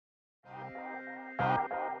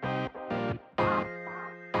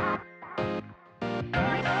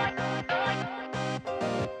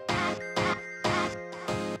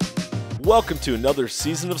Welcome to another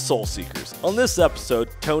season of Soul Seekers. On this episode,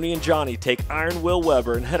 Tony and Johnny take Iron Will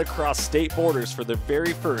Weber and head across state borders for their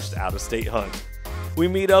very first out-of-state hunt. We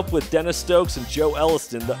meet up with Dennis Stokes and Joe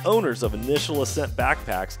Elliston, the owners of Initial Ascent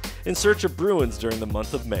backpacks, in search of bruins during the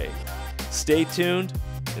month of May. Stay tuned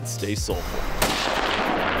and stay soulful.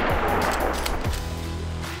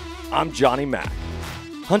 I'm Johnny Mack.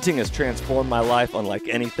 Hunting has transformed my life unlike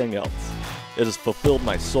anything else. It has fulfilled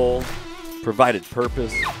my soul, provided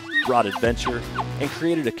purpose, brought adventure, and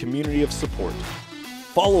created a community of support.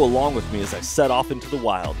 Follow along with me as I set off into the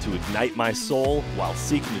wild to ignite my soul while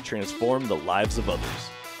seeking to transform the lives of others.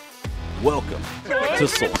 Welcome to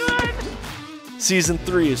Soul Seekers. Season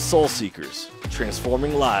 3 of Soul Seekers,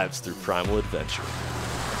 transforming lives through primal adventure.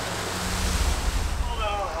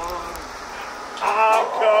 I'm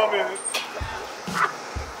coming.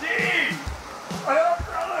 Steve!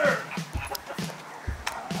 Brother!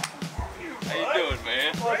 How you doing,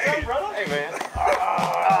 man? What's up, brother? Hey, man. Good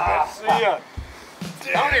to see ya.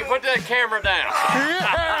 Tony, put that camera down.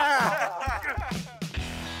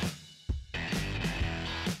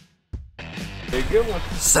 Hey, good one.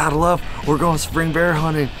 Saddle up, we're going spring bear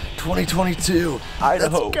hunting 2022.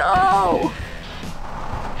 Idaho. Let's go!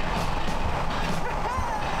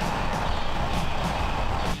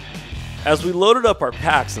 As we loaded up our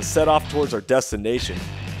packs and set off towards our destination,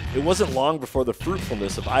 it wasn't long before the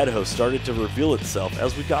fruitfulness of Idaho started to reveal itself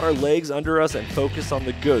as we got our legs under us and focused on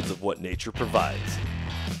the goods of what nature provides.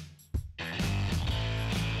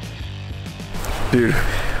 Dude,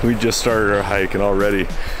 we just started our hike and already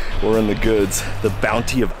we're in the goods. The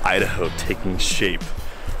bounty of Idaho taking shape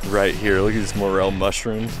right here. Look at these morel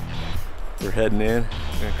mushrooms. We're heading in.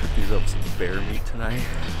 We're gonna cook these up with some bear meat tonight.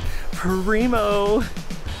 Primo!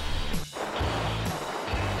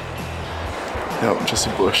 No, just a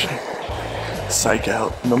bush. Psych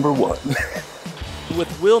out, number 1.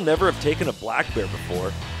 With Will never have taken a black bear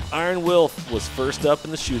before, Iron Will was first up in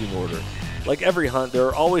the shooting order. Like every hunt, there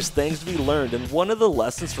are always things to be learned, and one of the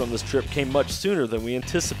lessons from this trip came much sooner than we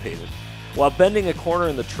anticipated. While bending a corner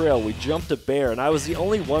in the trail, we jumped a bear, and I was the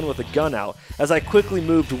only one with a gun out as I quickly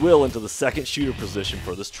moved Will into the second shooter position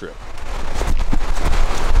for this trip.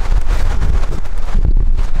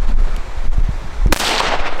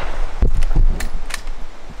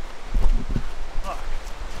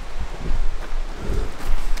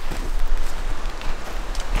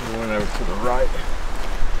 Went over to the right.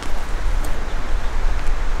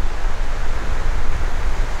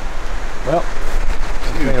 Well,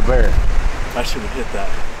 dude, a bear. I should have hit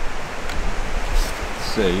that.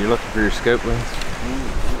 So, you're looking for your scope lens?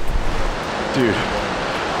 Dude,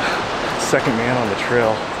 second man on the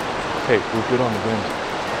trail. Hey, we're good on the wind.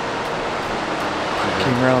 I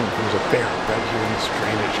came around, there was a bear right here in this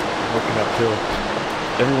drainage, looking uphill.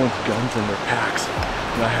 Everyone's guns in their packs,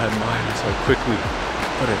 and I had mine, so I quickly,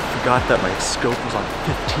 but I forgot that my scope was on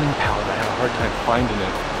 15 pound. I had a hard time finding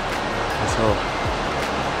it, and so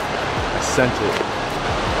I sent it.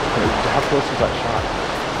 How close was that shot?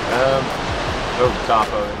 Over the top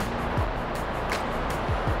of it.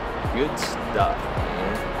 Good stuff,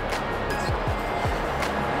 man. Good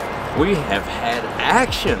stuff. We have had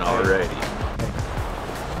action already.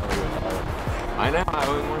 I know, I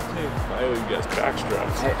own one too. I owe you guys back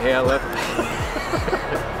straps. Hey, I left.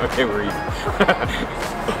 Okay, we're even.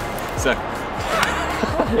 So,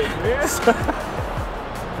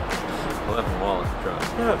 I left them all in the truck.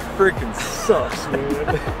 That freaking sucks, man.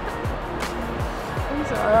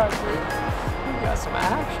 He's alright, dude. We got some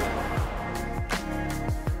action.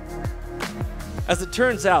 As it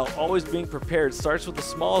turns out, always being prepared starts with the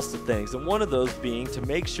smallest of things, and one of those being to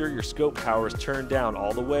make sure your scope power is turned down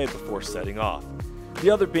all the way before setting off. The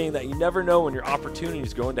other being that you never know when your opportunity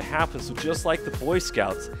is going to happen, so just like the Boy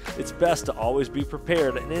Scouts, it's best to always be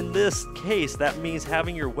prepared, and in this case, that means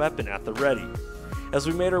having your weapon at the ready. As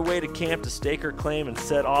we made our way to camp to stake our claim and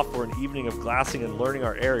set off for an evening of glassing and learning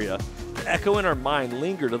our area, the echo in our mind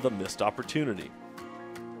lingered of the missed opportunity.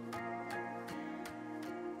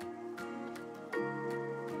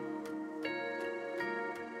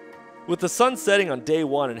 With the sun setting on day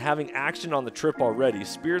 1 and having action on the trip already,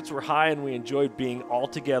 spirits were high and we enjoyed being all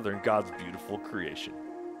together in God's beautiful creation.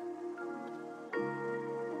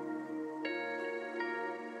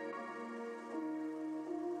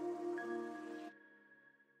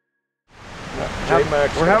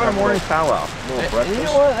 We're having a morning powwow. You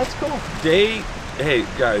know what? That's cool. Hey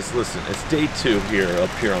guys, listen, it's day 2 here, up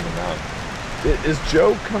here on the mountain. Is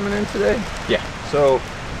Joe coming in today? Yeah. So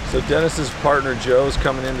Dennis's partner Joe's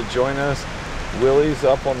coming in to join us. Willie's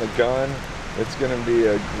up on the gun. It's gonna be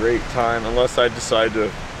a great time, unless I decide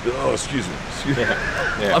to, oh, excuse me.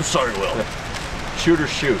 Yeah. I'm sorry, Will. Shoot or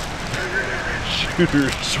shoot.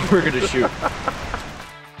 Shooters. So we're gonna shoot.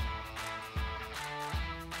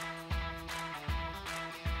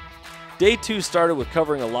 Day 2 started with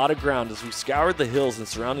covering a lot of ground as we scoured the hills and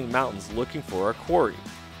surrounding mountains looking for our quarry.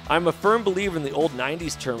 I'm a firm believer in the old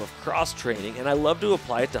 90s term of cross-training, and I love to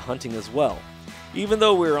apply it to hunting as well. Even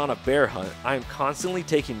though we're on a bear hunt, I am constantly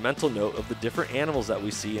taking mental note of the different animals that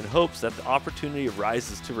we see in hopes that the opportunity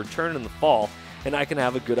arises to return in the fall and I can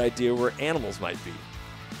have a good idea where animals might be.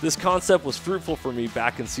 This concept was fruitful for me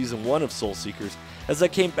back in season 1 of Soul Seekers as I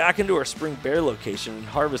came back into our spring bear location and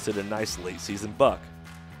harvested a nice late season buck.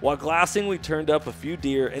 While glassing, we turned up a few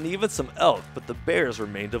deer and even some elk, but the bears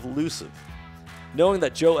remained elusive. Knowing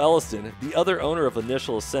that Joe Elliston, the other owner of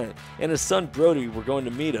Initial Ascent, and his son Brody were going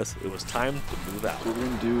to meet us, it was time to move out. What we're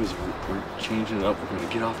gonna do is we're changing it up. We're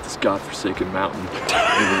gonna get off this godforsaken mountain and we're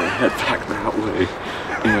gonna head back that way.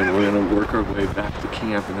 And we're gonna work our way back to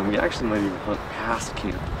camp, and then we actually might even hunt past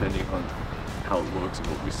camp depending on how it looks and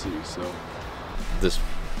what we see. So This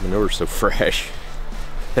manure's so fresh.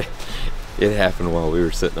 It happened while we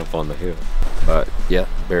were sitting up on the hill. But yeah,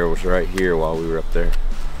 the bear was right here while we were up there.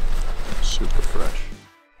 Super fresh.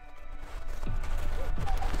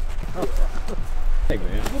 Hey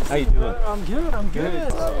man, how you doing? I'm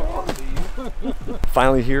good.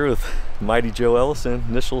 finally here with mighty Joe Ellison,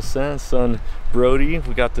 Initial Ascent, son Brody.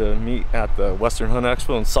 We got to meet at the Western Hunt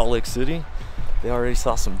Expo in Salt Lake City. They already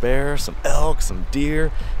saw some bears, some elk, some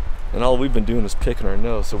deer, and all we've been doing is picking our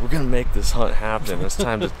nose. So we're gonna make this hunt happen. It's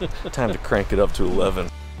time to crank it up to 11.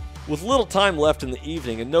 With little time left in the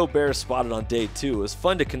evening and no bears spotted on day 2, it was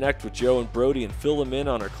fun to connect with Joe and Brody and fill them in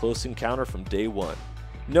on our close encounter from day 1.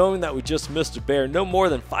 Knowing that we just missed a bear no more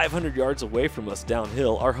than 500 yards away from us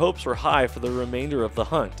downhill, our hopes were high for the remainder of the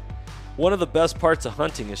hunt. One of the best parts of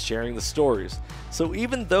hunting is sharing the stories, so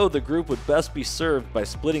even though the group would best be served by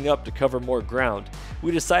splitting up to cover more ground,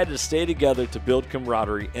 we decided to stay together to build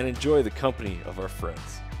camaraderie and enjoy the company of our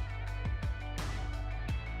friends.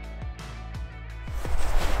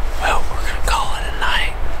 Well, we're gonna call it a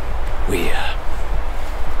night. We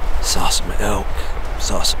saw some elk,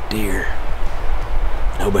 saw some deer,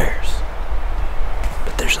 no bears,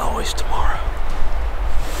 but there's always tomorrow.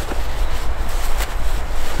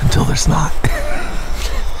 Until there's not.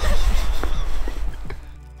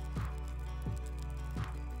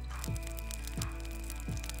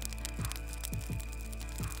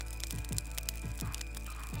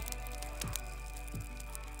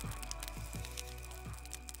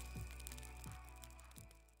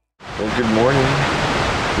 Well, good morning.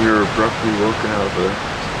 We were abruptly woken out of a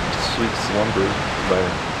sweet slumber by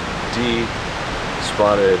D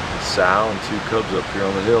spotted sow and 2 cubs up here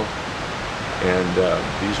on the hill. And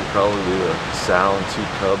these are probably the sow and 2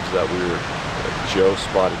 cubs that Joe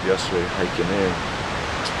spotted yesterday hiking in.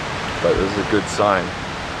 But this is a good sign.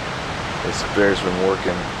 This bear's been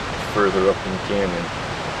working further up in the canyon.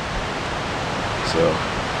 So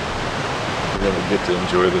we're gonna get to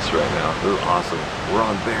enjoy this right now. This is awesome. We're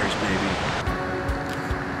on bears, baby.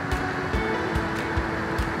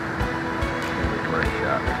 Great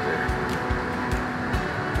shot right there.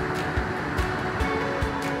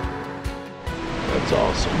 That's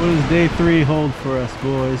awesome. What does day 3 hold for us,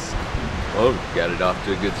 boys? Well, we got it off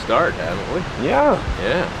to a good start, haven't we? Yeah.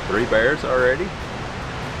 Yeah, 3 bears already.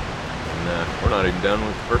 And we're not even done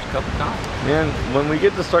with the first cup of coffee. Man, when we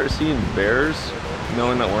get to start seeing bears,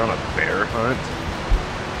 knowing that we're on a bear hunt,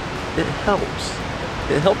 it helps.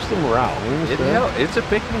 It helps the morale. It's a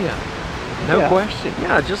pick-me-up. No question.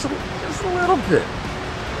 Yeah, just a little bit.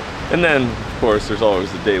 And then, of course, there's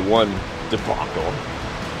always the day 1 debacle.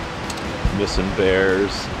 Missing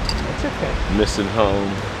bears. That's okay. Missing home.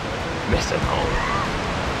 Missing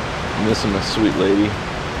home. Missing my sweet lady.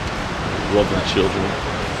 Loving children.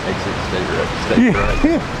 Exit, stay right.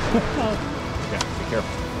 Yeah, be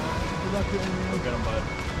careful. Go get 'em, bud.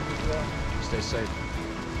 Stay safe.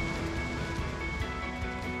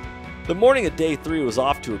 The morning of day 3 was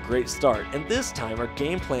off to a great start, and this time our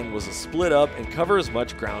game plan was to split up and cover as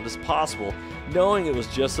much ground as possible, knowing it was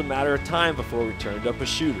just a matter of time before we turned up a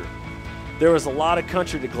shooter. There was a lot of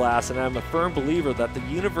country to glass, and I'm a firm believer that the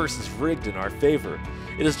universe is rigged in our favor.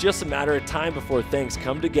 It is just a matter of time before things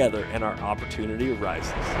come together and our opportunity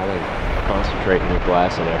arises. I think concentrating your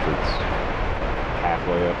glassing efforts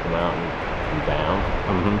halfway up the mountain and down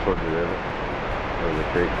toward the river or the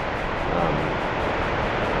creek.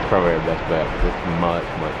 It's probably our best bet because it's much,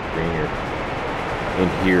 much greener in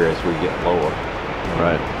here as we get lower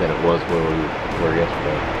than it was where we were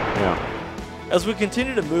yesterday. Yeah. As we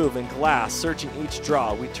continued to move and glass, searching each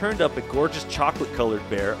draw, we turned up a gorgeous chocolate-colored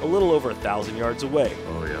bear a little over 1,000 yards away.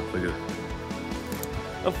 Oh yeah, look at it.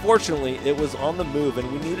 Unfortunately, it was on the move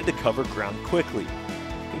and we needed to cover ground quickly.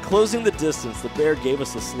 In closing the distance, the bear gave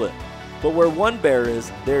us a slip. But where one bear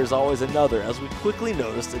is, there is always another, as we quickly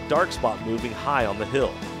noticed a dark spot moving high on the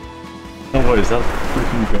hill. Oh, what is that?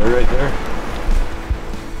 Freaking bear right there?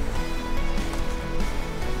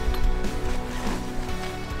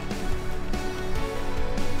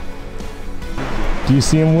 Do you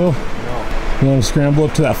see him, Will? No. You want to scramble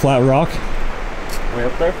up to that flat rock? Way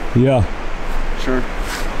up there? Yeah. Sure.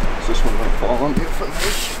 Is this one gonna fall on me from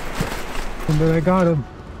this? But I got him.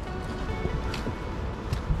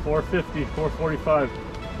 450, 445.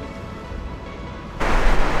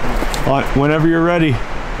 All right, whenever you're ready.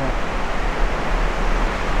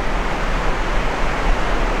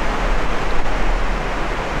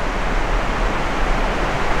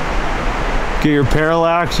 Get your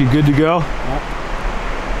parallax, you good to go?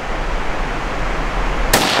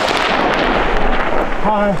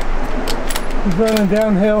 Hi. He's running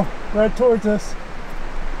downhill right towards us.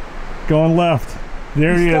 Going left.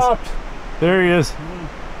 There he is. Stopped. There he is.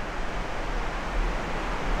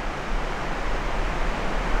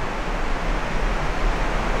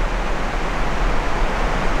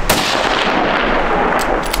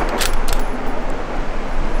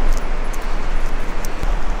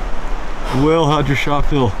 Will, how'd your shot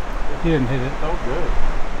feel? He didn't hit it. Oh, good.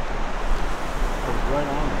 It was right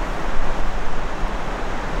on.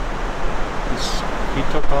 He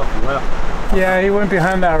took off left. Yeah, he went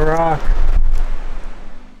behind that rock.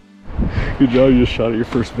 Good job, you just shot at your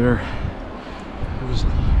first bear. It was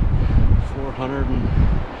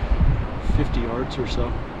 450 yards or so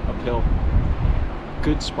uphill.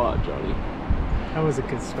 Good spot, Johnny. That was a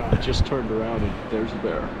good spot. I just turned around and there's the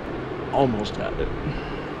bear. Almost had it.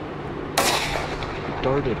 It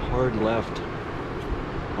darted hard left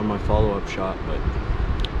on my follow-up shot, but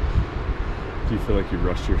Do you feel like you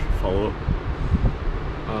rushed your follow-up?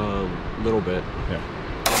 a little bit. Yeah.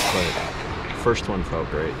 But the first one felt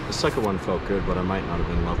great. The second one felt good, but I might not have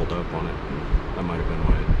been leveled up on it. That might have been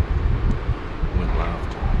why it went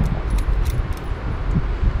left.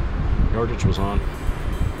 Yardage was on.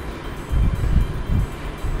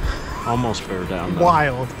 Almost fair down though.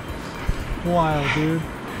 Wild. Wild, dude.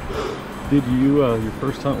 Did you, your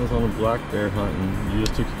first hunt was on a black bear hunt and you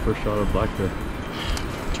just took your first shot at a black bear?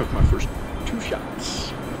 Took my first 2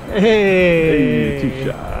 shots. Hey. Hey, 2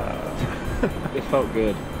 shots. It felt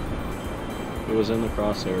good. It was in the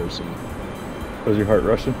crosshairs, and Was your heart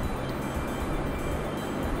rushing?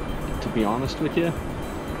 to be honest with you,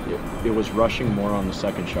 it was rushing more on the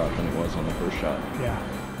second shot than it was on the first shot. Yeah.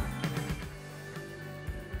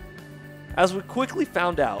 As we quickly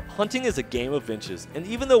found out, hunting is a game of inches, and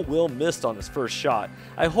even though Will missed on his first shot,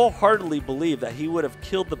 I wholeheartedly believe that he would have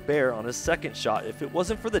killed the bear on his second shot if it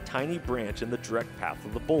wasn't for the tiny branch in the direct path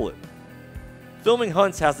of the bullet. Filming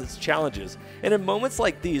hunts has its challenges, and in moments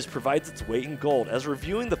like these provides its weight in gold, as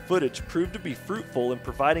reviewing the footage proved to be fruitful in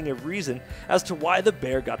providing a reason as to why the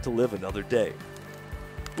bear got to live another day.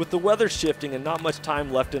 With the weather shifting and not much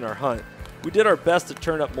time left in our hunt, we did our best to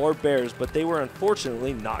turn up more bears, but they were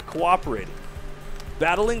unfortunately not cooperating.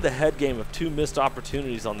 Battling the head game of 2 missed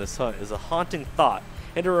opportunities on this hunt is a haunting thought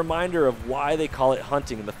and a reminder of why they call it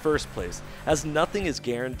hunting in the first place, as nothing is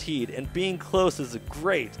guaranteed and being close is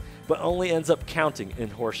great, but only ends up counting in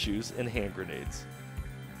horseshoes and hand grenades.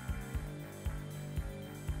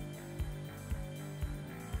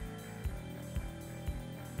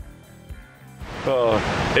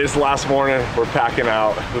 It's the last morning, we're packing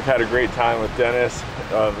out. We've had a great time with Dennis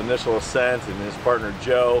of Initial Ascent and his partner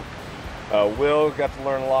Joe. Will got to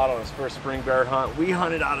learn a lot on his first spring bear hunt. We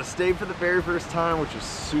hunted out of state for the very first time, which was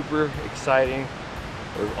super exciting.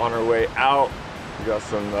 We're on our way out. We got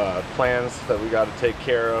some plans that we got to take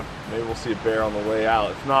care of. Maybe we'll see a bear on the way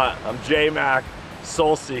out. If not, I'm J-Mac,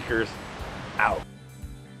 Soul Seekers, out.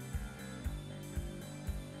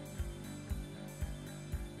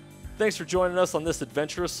 Thanks for joining us on this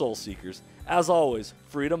adventure of Soul Seekers. As always,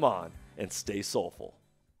 freedom on and stay soulful.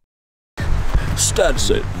 Status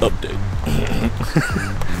update.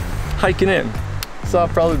 Hiking in. Saw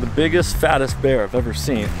probably the biggest, fattest bear I've ever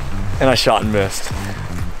seen, and I shot and missed.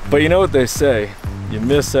 But you know what they say, you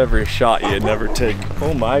miss every shot you never take.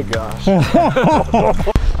 Oh my gosh. We're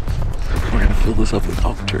gonna fill this up with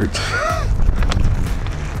dog turds.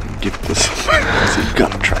 Give this. So you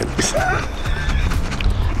gotta try this.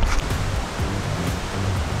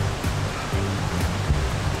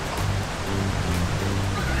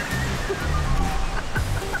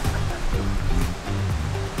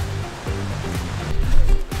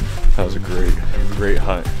 That was a great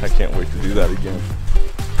hunt. I can't wait to do that again.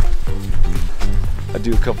 I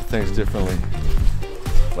do a couple things differently.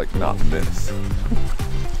 like not this.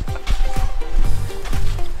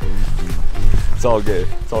 It's all good.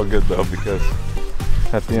 It's all good though, because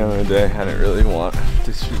at the end of the day, I didn't really want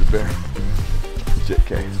to shoot a bear.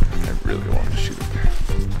 JK, I really wanted to shoot a bear.